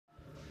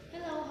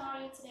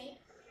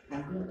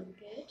I'm good.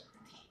 Good.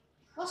 Okay.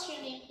 What's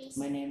your name, please?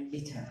 My name is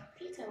Peter.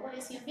 Peter. What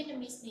is your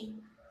Vietnamese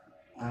name?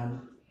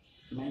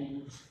 My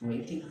name is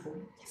Thiên.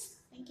 Yes.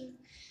 Thank you.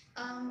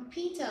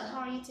 Peter,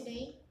 how are you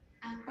today?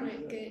 I'm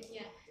great. Good.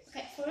 Yeah.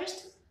 Okay.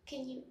 First,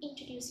 can you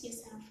introduce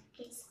yourself,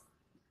 please?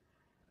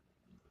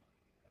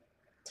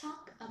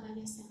 Talk about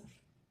yourself.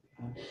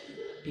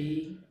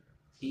 Peter.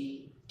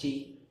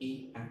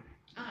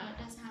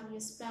 That's how you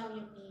spell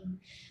your name.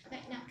 Okay.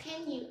 Now,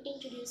 can you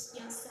introduce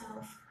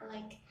yourself,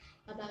 like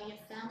about your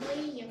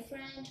family, your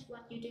friend,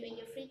 what you do in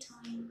your free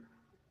time?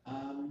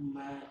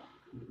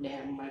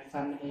 My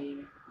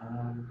family,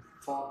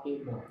 4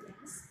 people.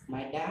 Yes.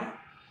 My dad,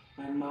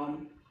 my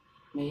mom,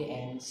 me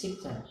and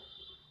sister.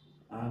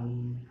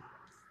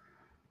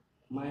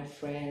 My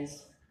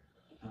friends.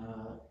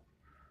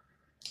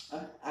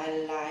 I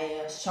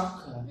like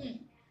soccer.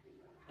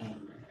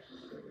 And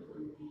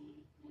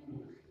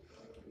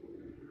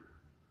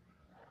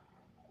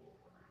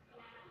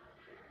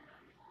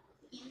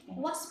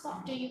What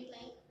sport do you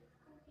play?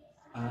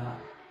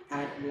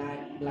 I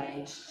like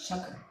playing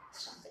soccer.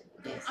 Soccer.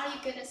 Yes. Are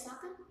you good at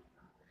soccer?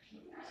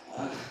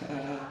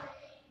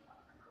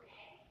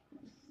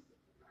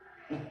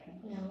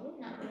 No,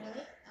 not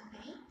really.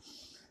 Okay.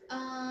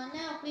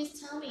 Now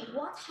please tell me,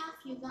 what have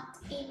you got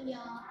in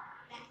your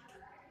bag?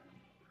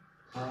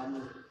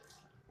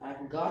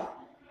 I've got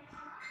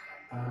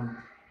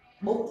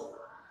book,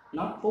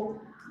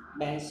 notebook,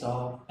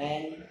 pencil,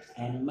 pen,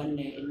 and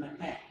money in my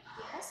bag.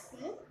 Yes,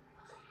 good.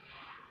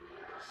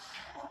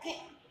 Okay.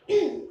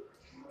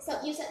 So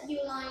you said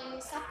you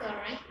like soccer,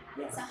 right?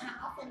 Yes. So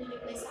how often do you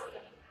play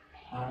soccer?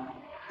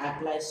 I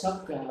play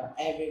soccer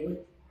every week.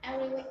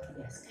 Every week.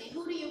 Yes. Okay.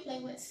 Who do you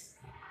play with?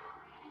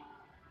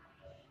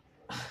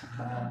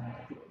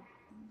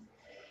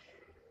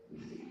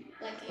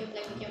 Like you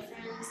play with your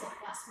friends or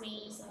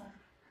classmates or?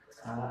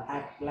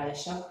 I play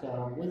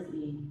soccer with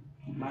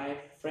my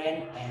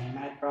friend and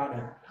my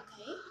brother.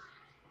 Okay.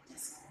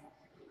 Yes.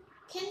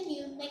 Can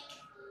you make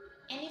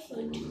any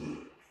food?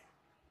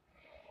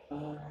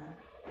 No.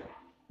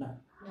 No.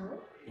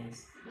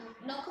 Yes.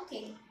 No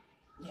cooking.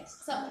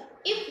 Yes. So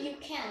if you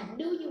can,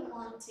 do you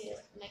want to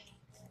like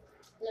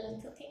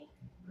learn cooking?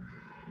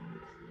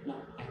 No.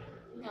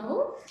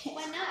 No.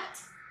 Why not?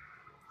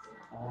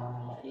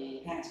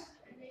 It has.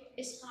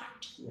 It's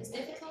hard. Yes. It's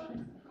difficult.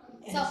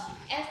 Yes. So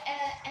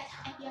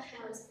at your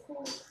house, who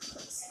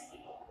cooks?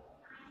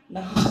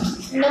 No.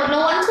 No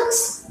one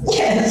cooks.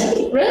 Yes.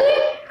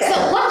 Really?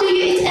 So what do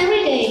you eat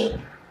every day?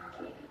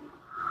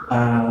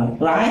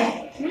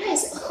 Rice.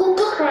 Rice. Who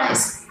cook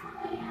rice?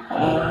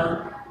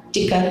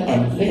 Chicken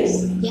and fish.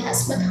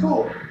 Yes, but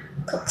who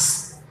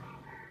cooks?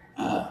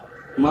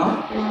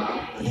 Mom.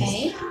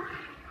 Okay.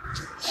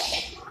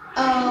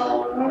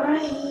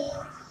 Alright.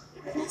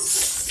 Let's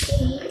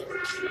see.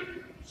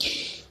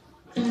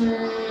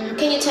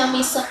 Can you tell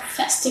me some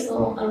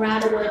festival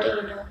around the world that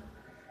you know?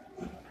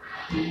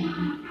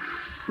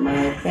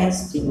 My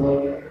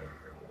festival.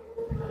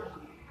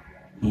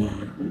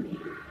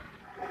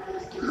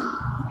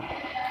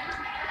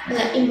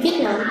 Like in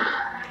Vietnam.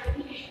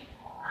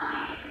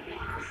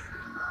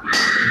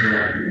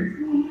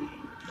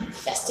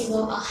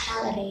 Festival or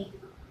holiday?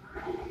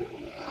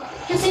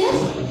 Can you see that?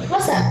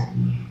 What's that?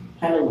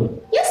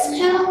 Halloween. Yes,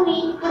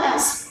 Halloween. What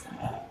else?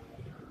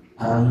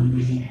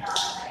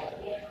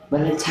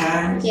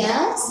 Valentine.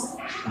 Yes.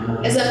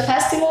 It's a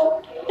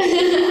festival.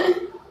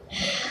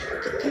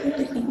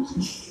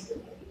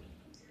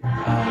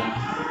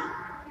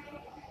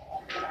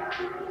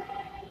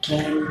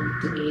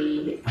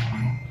 20.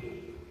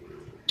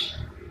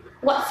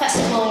 What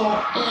festival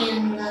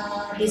in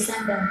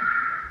December?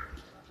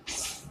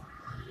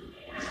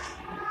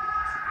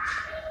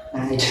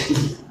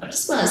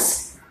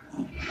 Christmas.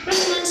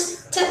 Christmas,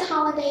 Tet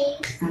holiday.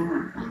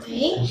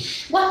 Okay.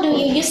 What do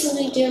you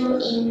usually do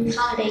in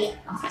holiday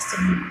or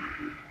festival?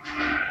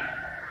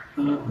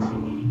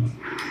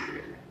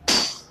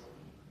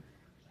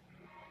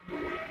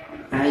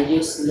 I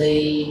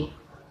usually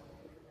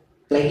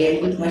play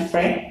game with my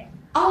friend.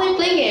 Only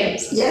play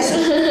games? Yes.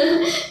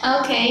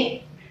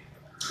 Okay.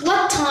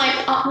 What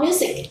type of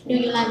music do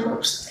you like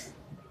most?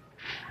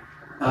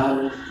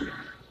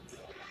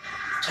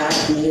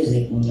 Type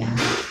music. Yeah.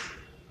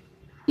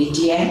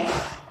 EDM.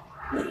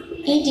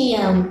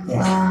 EDM.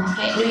 Yes.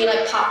 Okay. Do you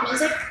like pop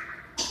music?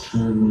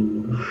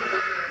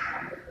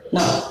 No.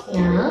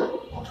 No.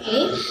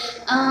 Okay.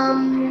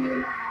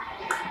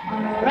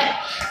 Alright.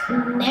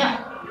 Now,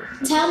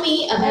 tell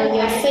me about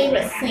your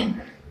favorite thing.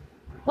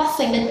 What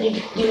thing that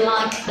you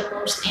like the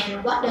most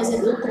and what does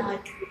it look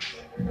like?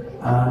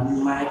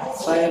 My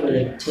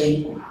favorite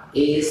thing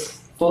is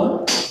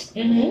phone.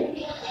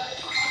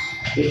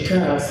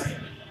 Because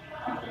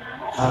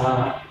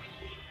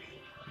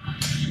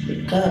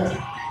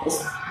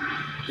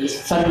it's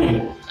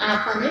funny.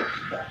 Funny?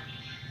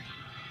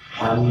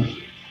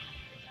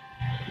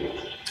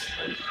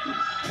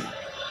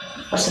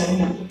 What's that?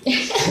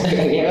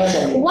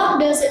 What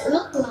does it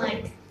look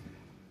like?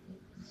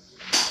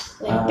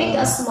 Like big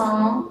or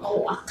small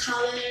or what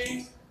color?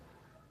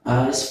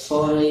 It's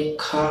fully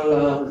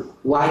color,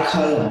 white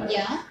color.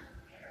 Yeah.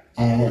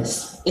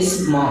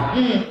 it's small.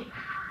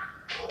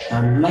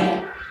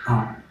 Make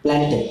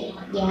planted.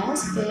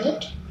 Yes,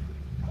 good.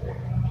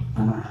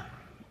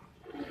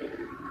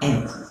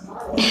 And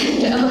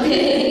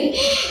Okay.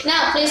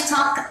 Now please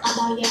talk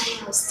about your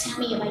house. Tell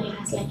me about your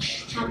house. Like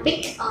how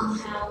big or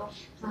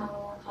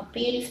how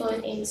beautiful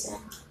it is.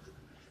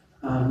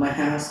 my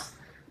house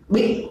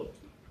big,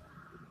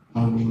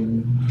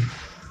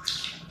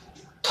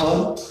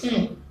 tall,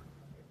 and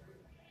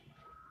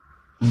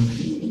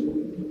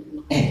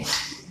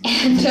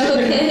And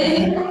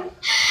okay.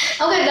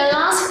 Okay, the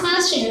last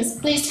question is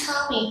please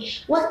tell me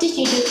what did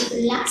you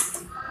do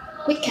last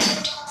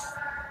weekend?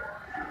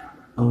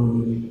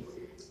 um,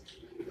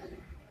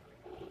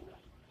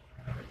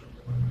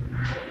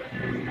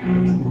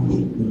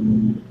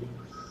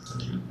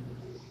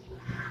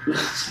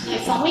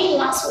 Like for me,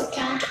 last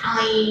weekend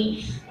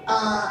I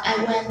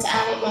went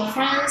out with my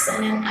friends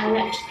and then I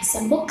read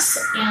some books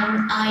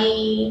and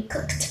I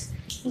cooked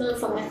meal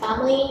for my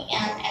family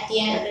and at the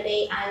end of the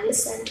day I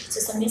listened to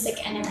some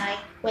music and then I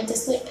went to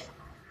sleep.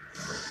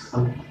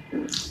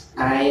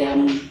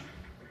 I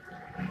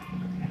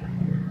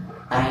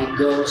I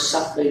go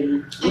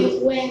shopping.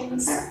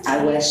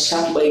 I went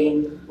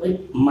shopping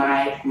with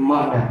my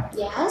mother.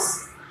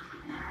 Yes.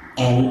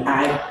 And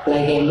I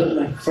play game with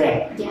my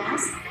friend.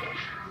 Yes.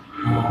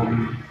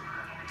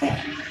 Okay.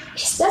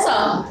 That's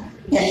all.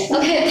 Yes.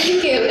 Okay,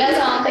 thank you. That's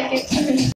all. Thank you.